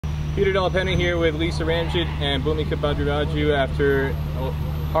Peter Delapenny here with Lisa Ramjit and Bhumika Bhadriraju after a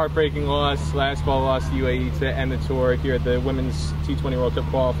heartbreaking loss, last ball loss to UAE to end the tour here at the Women's T20 World Cup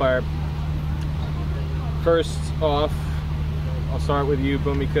Qualifier. First off, I'll start with you,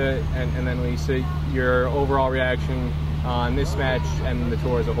 Bhumika, and then Lisa, your overall reaction on this match and the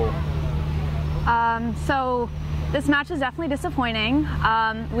tour as a whole. So this match was definitely disappointing.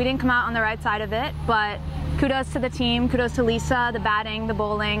 We didn't come out on the right side of it, but kudos to the team, kudos to Lisa, the batting, the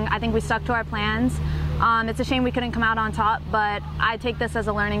bowling. I think we stuck to our plans. It's a shame we couldn't come out on top, but I take this as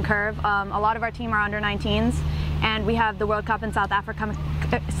a learning curve. A lot of our team are under 19s, and we have the World Cup in South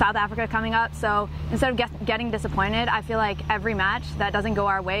Africa coming up. So instead of getting disappointed, I feel like every match that doesn't go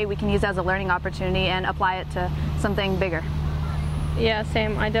our way, we can use it as a learning opportunity and apply it to something bigger. Yeah,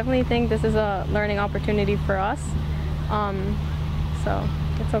 same. I definitely think this is a learning opportunity for us. So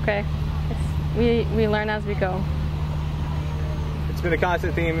it's okay. We learn as we go. It's been a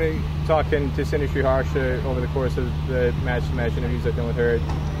constant theme talking to Sindhu Sriharsha over the course of the match-to-match interviews I've done with her.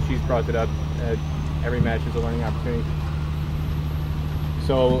 She's brought it up. Every match is a learning opportunity.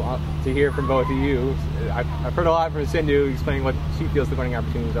 So to hear from both of you, I've heard a lot from Sindhu explaining what she feels the learning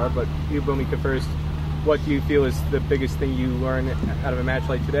opportunities are, but you, Bhumika, first, what do you feel is the biggest thing you learn out of a match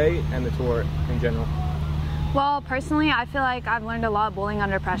like today and the tour in general? Well, personally, I feel like I've learned a lot bowling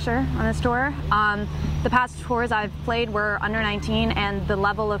under pressure on this tour. The past tours I've played were under 19, and the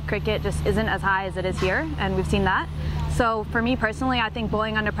level of cricket just isn't as high as it is here, and we've seen that. So for me personally, I think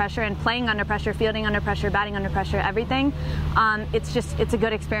bowling under pressure and playing under pressure, fielding under pressure, batting under pressure, everything, it's a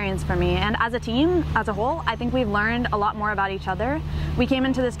good experience for me. And as a team, as a whole, I think we've learned a lot more about each other. We came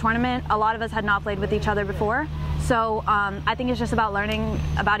into this tournament, a lot of us had not played with each other before. So I think it's just about learning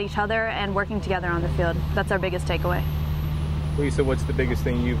about each other and working together on the field. That's our biggest takeaway. Lisa, what's the biggest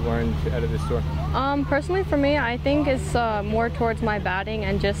thing you've learned out of this tour? Personally for me, I think it's more towards my batting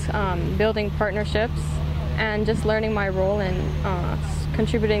and just building partnerships and just learning my role and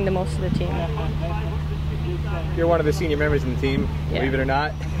contributing the most to the team. You're one of the senior members in the team, believe it or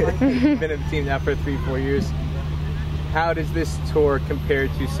not. You've been in the team now for 3-4 years. How does this tour compare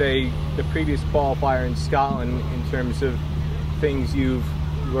to, say, the previous qualifier in Scotland in terms of things you've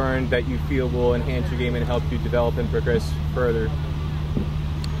learned that you feel will enhance your game and help you develop and progress further?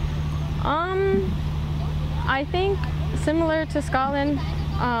 I think similar to Scotland,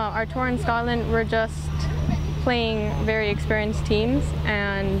 our tour in Scotland, we're just playing very experienced teams,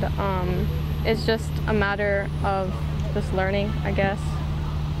 and it's just a matter of just learning, I guess.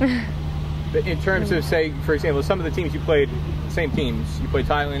 In terms of, say, for example, some of the teams you played, same teams. You played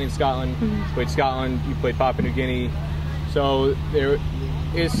Thailand and Scotland, you played Scotland, you played Papua New Guinea. So there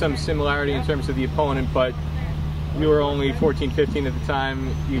is some similarity in terms of the opponent, but you were only 14, 15 at the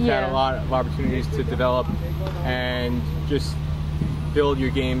time. You've had a lot of opportunities to develop and just build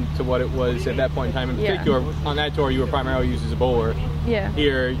your game to what it was at that point in time. In particular, on that tour, you were primarily used as a bowler.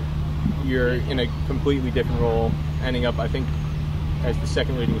 Here, you're in a completely different role, ending up, I think, as the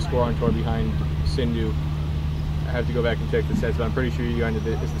second leading scorer on tour behind Sindhu. I have to go back and check the stats, but I'm pretty sure you ended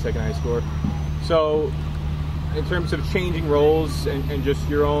as the second highest scorer. So, in terms of changing roles and just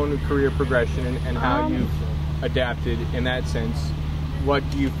your own career progression and how you've adapted in that sense, what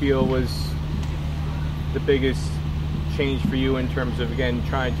do you feel was the biggest change for you in terms of, again,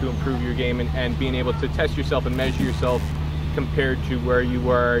 trying to improve your game and being able to test yourself and measure yourself compared to where you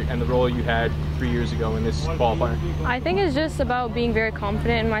were and the role you had 3 years ago in this qualifier? I think it's just about being very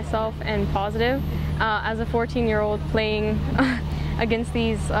confident in myself and positive. As a 14-year-old playing against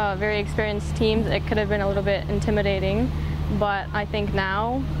these very experienced teams, it could have been a little bit intimidating, but I think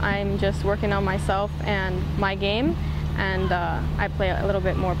now I'm just working on myself and my game, and I play a little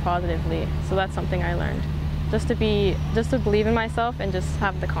bit more positively. So that's something I learned. Just to believe in myself and just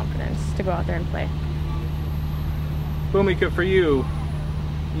have the confidence to go out there and play. Bhumika, for you,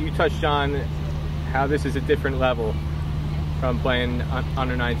 you touched on how this is a different level from playing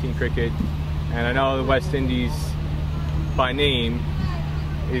under 19 cricket, and I know the West Indies by name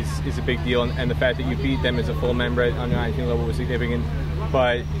is a big deal, and the fact that you beat them as a full member at under 19 level was significant,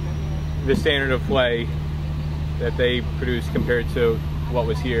 but the standard of play that they produced compared to what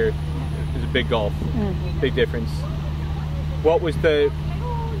was here is a big gulf, big difference. What was the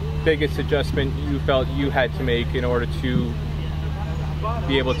biggest adjustment you felt you had to make in order to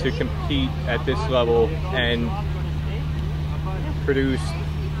be able to compete at this level and produce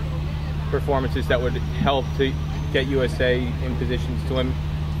performances that would help to get USA in positions to win?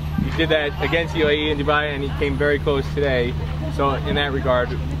 You did that against UAE and Dubai, and you came very close today. So in that regard,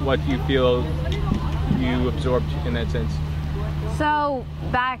 what do you feel you absorbed in that sense? So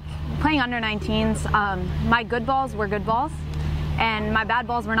back playing under 19s, my good balls were good balls. and my bad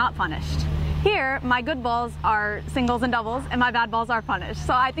balls were not punished. Here, my good balls are singles and doubles, and my bad balls are punished.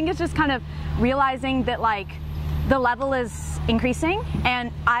 So I think it's just kind of realizing that like the level is increasing,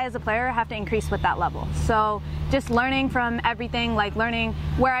 and I as a player have to increase with that level. So just learning from everything, like learning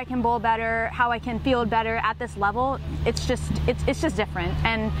where I can bowl better, how I can field better at this level. It's just different,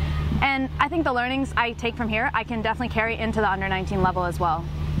 and I think the learnings I take from here, I can definitely carry into the under 19 level as well.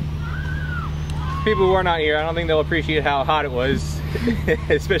 People who are not here, I don't think they'll appreciate how hot it was,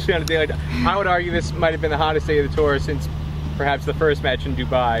 especially on a day like that. I would argue this might have been the hottest day of the tour since perhaps the first match in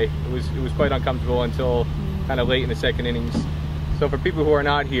Dubai. It was quite uncomfortable until kind of late in the second innings. So for people who are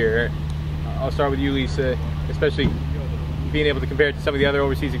not here, I'll start with you, Lisa, especially being able to compare it to some of the other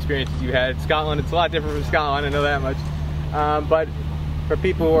overseas experiences you had. Scotland, it's a lot different from Scotland, I know that much. But for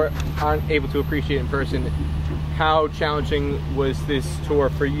people who aren't able to appreciate it in person, how challenging was this tour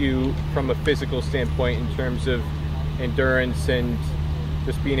for you from a physical standpoint in terms of endurance and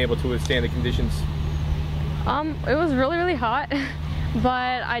just being able to withstand the conditions? It was really, really hot,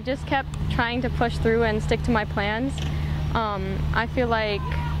 but I just kept trying to push through and stick to my plans. I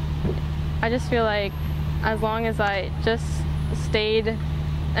just feel like as long as I just stayed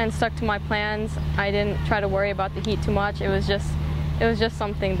and stuck to my plans, I didn't try to worry about the heat too much. It was just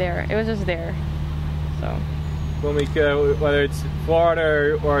something there. It was just there. So. Bhumika, whether it's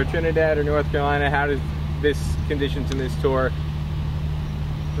Florida or Trinidad or North Carolina, how does this conditions in this tour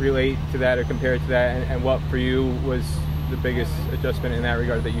relate to that or compare to that, and what for you was the biggest adjustment in that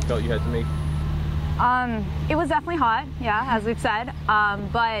regard that you felt you had to make? It was definitely hot, yeah, as we've said,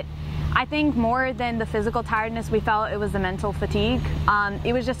 but I think more than the physical tiredness we felt, it was the mental fatigue.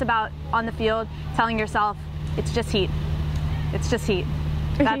 It was just about on the field telling yourself, it's just heat,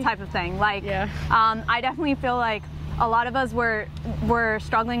 that type of thing. Like, yeah. I definitely feel like a lot of us were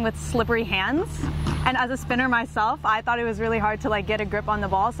struggling with slippery hands, and as a spinner myself, I thought it was really hard to like get a grip on the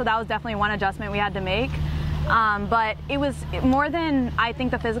ball, so that was definitely one adjustment we had to make. But it was more than, I think,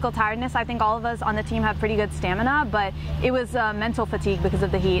 the physical tiredness. I think all of us on the team have pretty good stamina, but it was mental fatigue because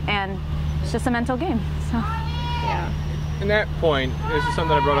of the heat, and it's just a mental game. So, yeah. In that point, this is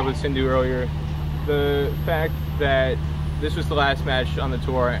something I brought up with Sindhu earlier, the fact that this was the last match on the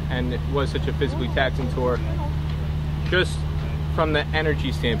tour and it was such a physically taxing tour. Just from the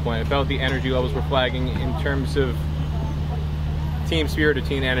energy standpoint, I felt the energy levels were flagging in terms of team spirit or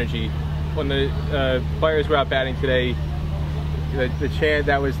team energy. When the players were out batting today, the chant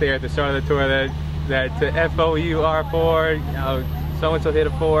that was there at the start of the tour, that F-O-U-R-4, you know, so-and-so hit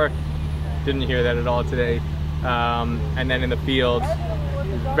a 4, didn't hear that at all today. And then in the field,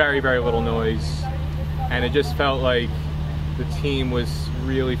 very, very little noise. And it just felt like the team was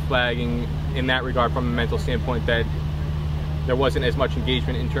really flagging in that regard from a mental standpoint, that there wasn't as much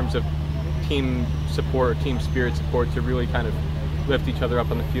engagement in terms of team support, team spirit support to really kind of lift each other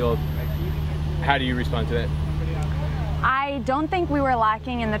up on the field. How do you respond to that? I don't think we were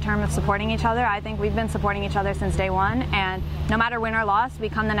lacking in the term of supporting each other. I think we've been supporting each other since day one, and no matter win or loss, we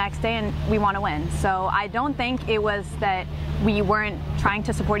come the next day and we want to win. So I don't think it was that we weren't trying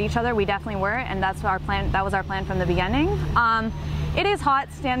to support each other. We definitely were, and that's our plan. That was our plan from the beginning. It is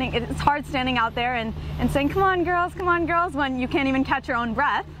hot standing. It's hard standing out there and saying, come on girls," when you can't even catch your own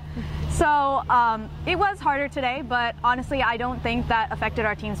breath. So it was harder today, but honestly, I don't think that affected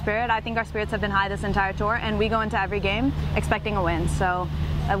our team spirit. I think our spirits have been high this entire tour, and we go into every game expecting a win. So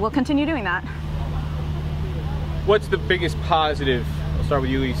we'll continue doing that. What's the biggest positive, I'll start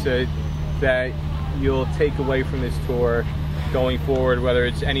with you, Lisa, that you'll take away from this tour going forward, whether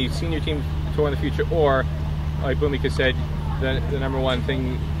it's any senior team tour in the future or, like Bhumika said, the number one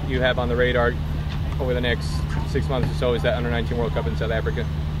thing you have on the radar over the next 6 months or so is that Under-19 World Cup in South Africa?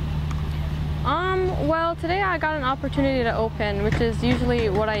 Well, today I got an opportunity to open, which is usually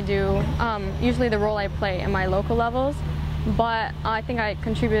what I do, usually the role I play in my local levels, but I think I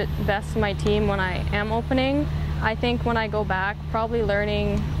contribute best to my team when I am opening. I think when I go back, probably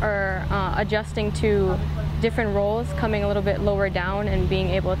learning or adjusting to different roles, coming a little bit lower down and being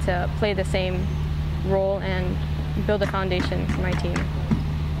able to play the same role and build a foundation for my team.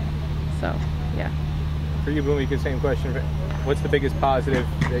 So, yeah. For you, Bhumika, same question. What's the biggest positive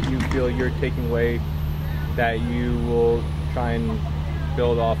that you feel you're taking away that you will try and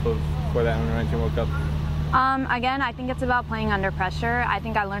build off of for that Under-19 World Cup? Again, I think it's about playing under pressure. I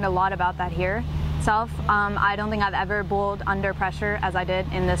think I learned a lot about that here itself. I don't think I've ever bowled under pressure as I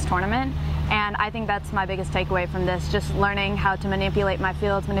did in this tournament, and I think that's my biggest takeaway from this, just learning how to manipulate my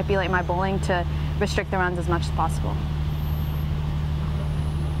fields, manipulate my bowling to restrict the runs as much as possible.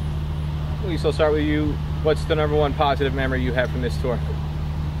 Lisa, I'll start with you. What's the number one positive memory you have from this tour?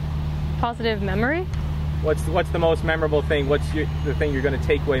 Positive memory? What's the most memorable thing? What's the thing you're going to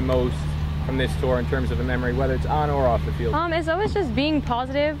take away most from this tour in terms of a memory, whether it's on or off the field? It's always just being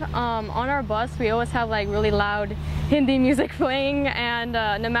positive. On our bus, we always have like really loud Hindi music playing, and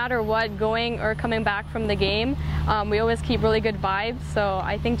no matter what, going or coming back from the game, we always keep really good vibes. So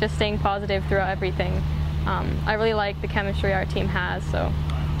I think just staying positive throughout everything. I really like the chemistry our team has, so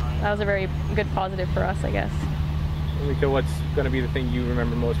that was a very good positive for us, I guess. Bhumika, what's going to be the thing you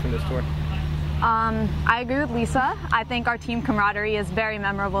remember most from this tour? I agree with Lisa. I think our team camaraderie is very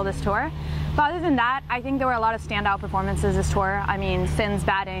memorable this tour. But other than that, I think there were a lot of standout performances this tour. I mean, Sin's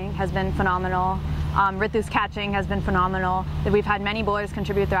batting has been phenomenal. Ritu's catching has been phenomenal. We've had many bowlers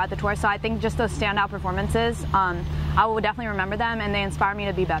contribute throughout the tour. So I think just those standout performances, I will definitely remember them, and they inspire me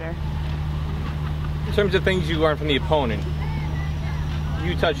to be better. In terms of things you learn from the opponent,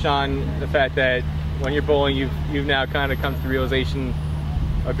 you touched on the fact that when you're bowling, you've now kind of come to the realization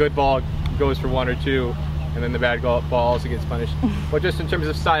a good ball goes for 1 or 2, and then the bad ball also gets punished. But just in terms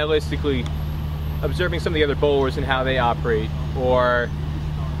of stylistically, observing some of the other bowlers and how they operate, or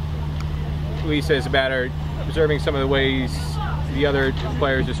Lisa as a batter, observing some of the ways the other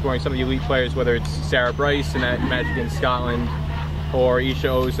players are scoring, some of the elite players, whether it's Sarah Bryce in that match against Scotland, or Isha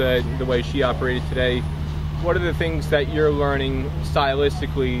Oza, the way she operated today. What are the things that you're learning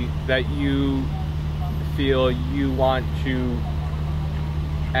stylistically that you feel you want to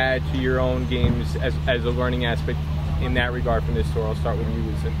add to your own games as a learning aspect in that regard from this tour? I'll start with you,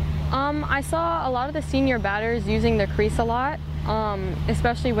 Lisa. I saw a lot of the senior batters using the crease a lot,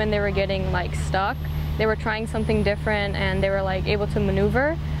 especially when they were getting like stuck. They were trying something different and they were like able to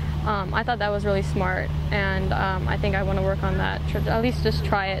maneuver. I thought that was really smart, and I think I want to work on that. At least just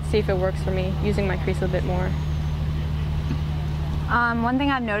try it, see if it works for me, using my crease a bit more. One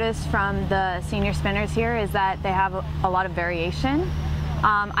thing I've noticed from the senior spinners here is that they have a lot of variation.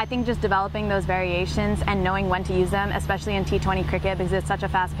 I think just developing those variations and knowing when to use them, especially in T20 cricket, because it's such a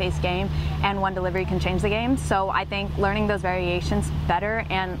fast-paced game and one delivery can change the game. So I think learning those variations better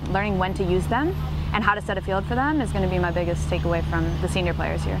and learning when to use them and how to set a field for them is going to be my biggest takeaway from the senior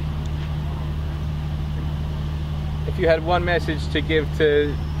players here. If you had one message to give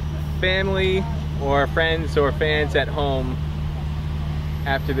to family or friends or fans at home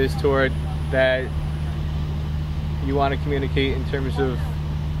after this tour that you want to communicate in terms of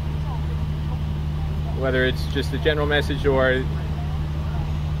whether it's just a general message or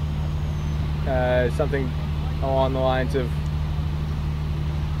something along the lines of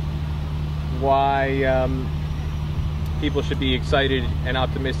why people should be excited and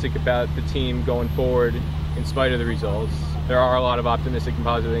optimistic about the team going forward in spite of the results. There are a lot of optimistic and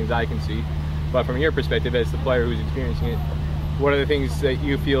positive things I can see, but from your perspective as the player who's experiencing it, what are the things that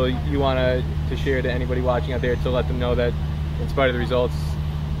you feel you want to share to anybody watching out there to let them know that in spite of the results,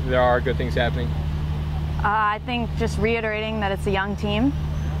 there are good things happening? I think just reiterating that it's a young team.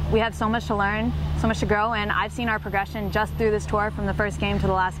 We have so much to learn, so much to grow, and I've seen our progression just through this tour from the first game to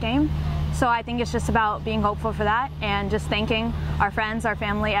the last game. So I think it's just about being hopeful for that and just thanking our friends, our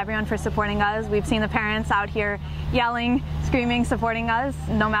family, everyone for supporting us. We've seen the parents out here yelling, screaming, supporting us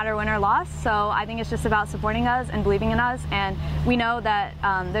no matter win or loss. So I think it's just about supporting us and believing in us. And we know that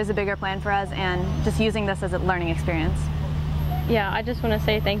there's a bigger plan for us and just using this as a learning experience. Yeah, I just want to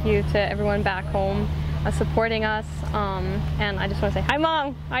say thank you to everyone back home supporting us. And I just want to say hi,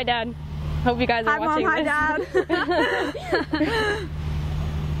 Mom. Hi, Dad. Hope you guys are watching this. Hi, Dad.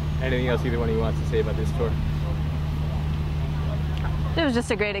 Anything else either one of you wants to say about this tour? It was just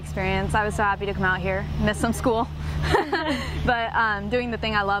a great experience. I was so happy to come out here, miss some school. But doing the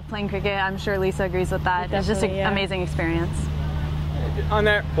thing I love, playing cricket, I'm sure Lisa agrees with that. It's just an amazing experience. On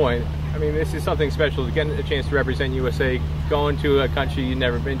that point, I mean, this is something special to get a chance to represent USA, going to a country you've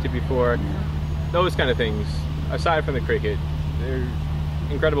never been to before. Those kind of things, aside from the cricket, they're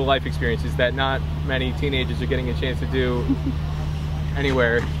incredible life experiences that not many teenagers are getting a chance to do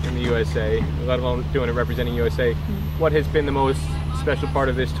anywhere in the USA, let alone doing it representing USA. What has been the most special part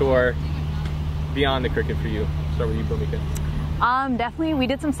of this tour beyond the cricket for you? Start with you, Bhumika. Definitely, we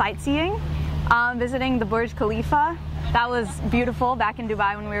did some sightseeing, visiting the Burj Khalifa. That was beautiful back in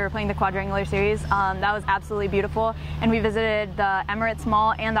Dubai when we were playing the quadrangular series. That was absolutely beautiful. And we visited the Emirates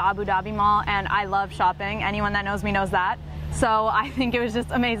Mall and the Abu Dhabi Mall, and I love shopping. Anyone that knows me knows that. So I think it was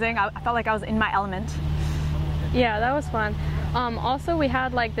just amazing. I felt like I was in my element. Yeah, that was fun. Also, we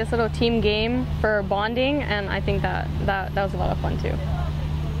had like this little team game for bonding, and I think that was a lot of fun too.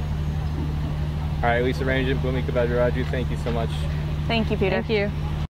 All right, Lisa Ramjit Bhumika Bhadriraju, thank you so much. Thank you, Peter. Thank you.